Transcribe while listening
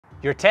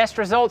Your test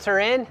results are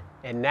in,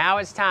 and now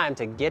it's time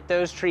to get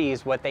those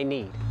trees what they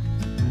need.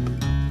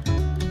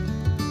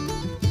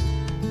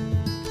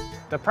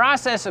 The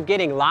process of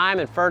getting lime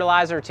and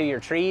fertilizer to your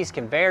trees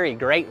can vary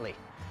greatly.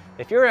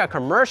 If you're a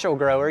commercial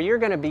grower, you're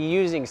going to be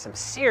using some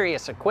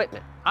serious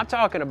equipment. I'm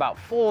talking about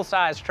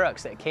full-size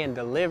trucks that can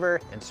deliver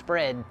and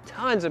spread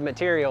tons of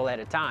material at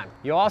a time.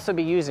 You'll also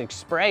be using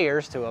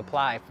sprayers to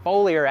apply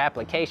foliar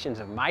applications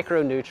of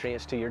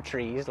micronutrients to your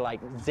trees like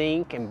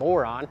zinc and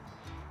boron.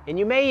 And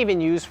you may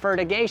even use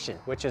fertigation,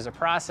 which is a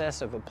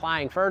process of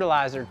applying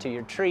fertilizer to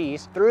your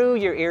trees through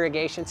your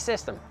irrigation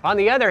system. On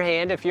the other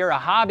hand, if you're a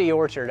hobby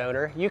orchard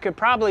owner, you could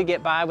probably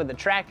get by with a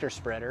tractor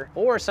spreader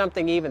or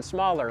something even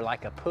smaller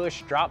like a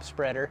push drop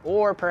spreader,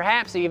 or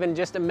perhaps even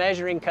just a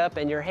measuring cup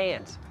in your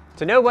hands.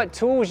 To know what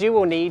tools you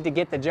will need to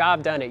get the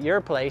job done at your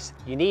place,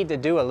 you need to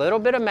do a little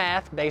bit of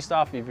math based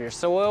off of your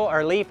soil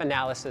or leaf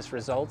analysis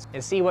results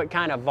and see what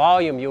kind of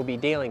volume you'll be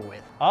dealing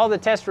with. All the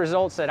test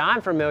results that I'm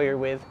familiar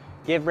with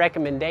give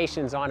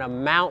recommendations on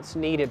amounts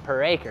needed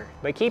per acre.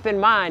 But keep in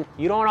mind,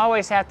 you don't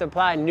always have to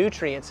apply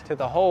nutrients to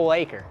the whole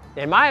acre.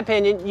 In my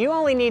opinion, you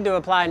only need to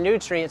apply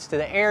nutrients to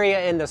the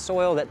area in the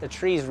soil that the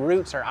tree's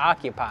roots are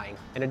occupying.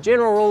 And a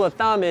general rule of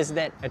thumb is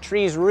that a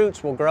tree's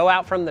roots will grow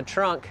out from the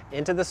trunk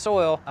into the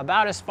soil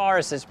about as far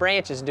as its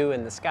branches do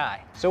in the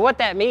sky. So what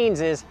that means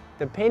is,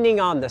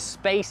 depending on the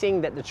spacing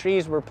that the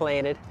trees were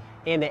planted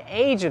and the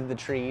age of the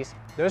trees,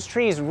 those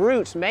trees'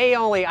 roots may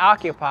only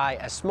occupy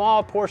a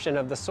small portion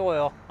of the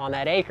soil on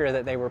that acre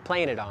that they were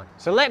planted on.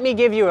 So let me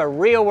give you a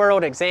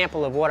real-world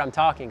example of what I'm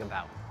talking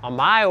about. On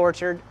my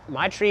orchard,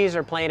 my trees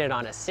are planted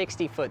on a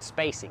 60-foot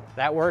spacing.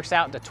 That works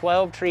out to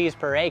 12 trees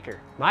per acre.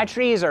 My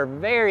trees are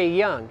very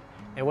young,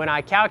 and when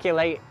I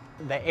calculate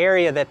the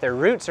area that their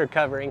roots are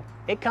covering,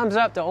 it comes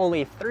up to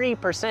only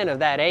 3% of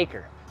that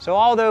acre. So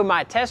although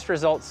my test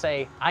results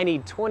say I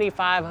need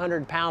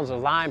 2,500 pounds of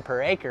lime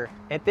per acre,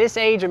 at this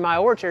age of my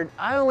orchard,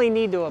 I only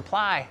need to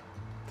apply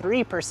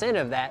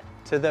 3% of that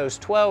to those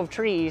 12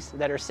 trees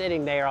that are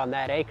sitting there on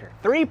that acre.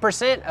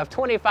 3% of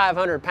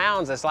 2,500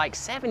 pounds is like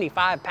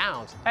 75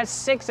 pounds. That's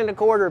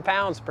 6¼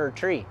 pounds per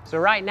tree. So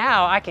right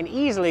now, I can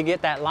easily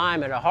get that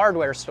lime at a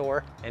hardware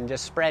store and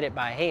just spread it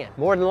by hand.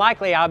 More than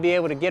likely, I'll be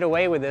able to get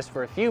away with this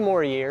for a few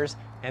more years,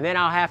 and then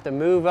I'll have to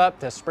move up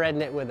to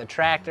spreading it with a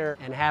tractor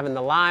and having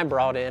the lime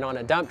brought in on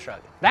a dump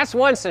truck. That's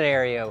one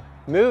scenario.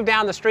 Move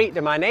down the street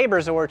to my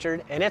neighbor's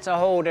orchard and it's a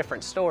whole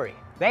different story.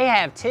 They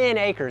have 10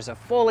 acres of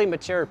fully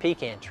mature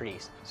pecan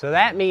trees. So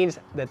that means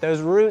that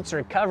those roots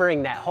are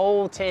covering that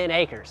whole 10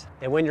 acres.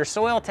 And when your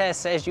soil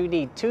test says you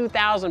need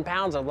 2,000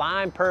 pounds of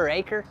lime per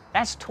acre,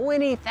 that's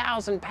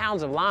 20,000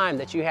 pounds of lime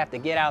that you have to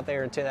get out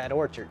there into that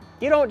orchard.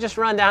 You don't just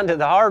run down to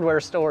the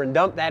hardware store and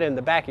dump that in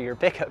the back of your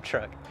pickup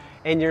truck.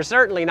 And you're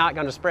certainly not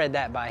going to spread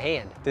that by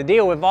hand. To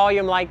deal with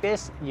volume like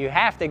this, you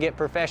have to get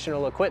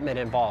professional equipment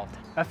involved.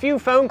 A few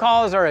phone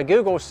calls or a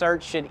Google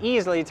search should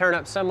easily turn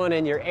up someone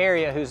in your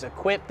area who's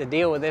equipped to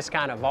deal with this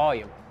kind of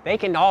volume. They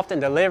can often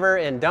deliver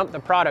and dump the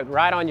product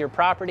right on your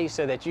property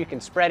so that you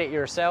can spread it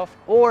yourself,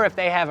 or if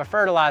they have a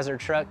fertilizer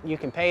truck, you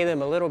can pay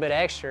them a little bit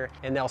extra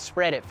and they'll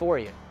spread it for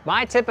you.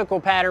 My typical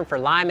pattern for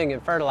liming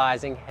and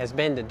fertilizing has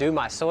been to do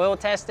my soil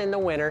test in the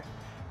winter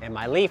and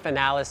my leaf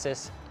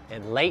analysis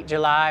in late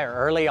July or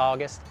early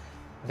August,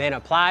 then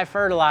apply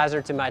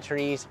fertilizer to my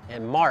trees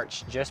in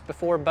March just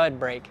before bud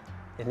break,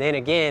 and then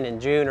again in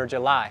June or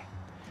July.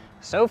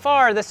 So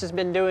far, this has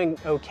been doing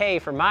okay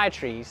for my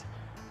trees,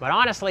 but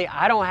honestly,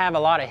 I don't have a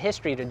lot of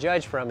history to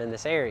judge from in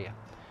this area.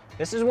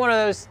 This is one of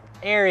those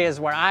areas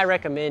where I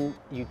recommend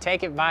you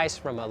take advice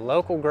from a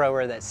local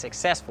grower that's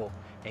successful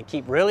and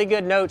keep really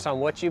good notes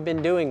on what you've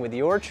been doing with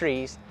your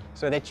trees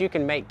so that you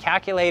can make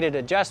calculated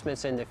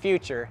adjustments in the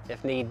future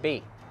if need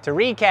be. To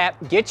recap,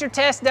 get your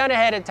test done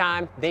ahead of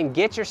time, then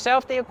get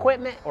yourself the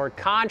equipment or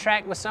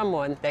contract with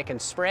someone that can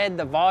spread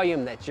the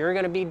volume that you're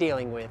going to be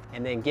dealing with,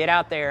 and then get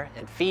out there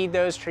and feed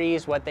those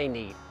trees what they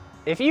need.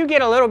 If you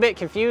get a little bit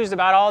confused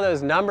about all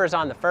those numbers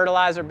on the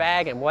fertilizer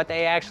bag and what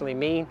they actually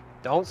mean,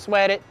 don't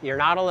sweat it, you're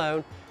not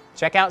alone.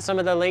 Check out some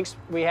of the links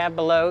we have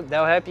below.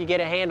 They'll help you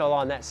get a handle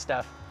on that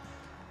stuff.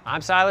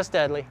 I'm Silas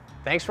Dudley.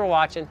 Thanks for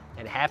watching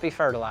and happy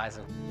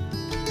fertilizing.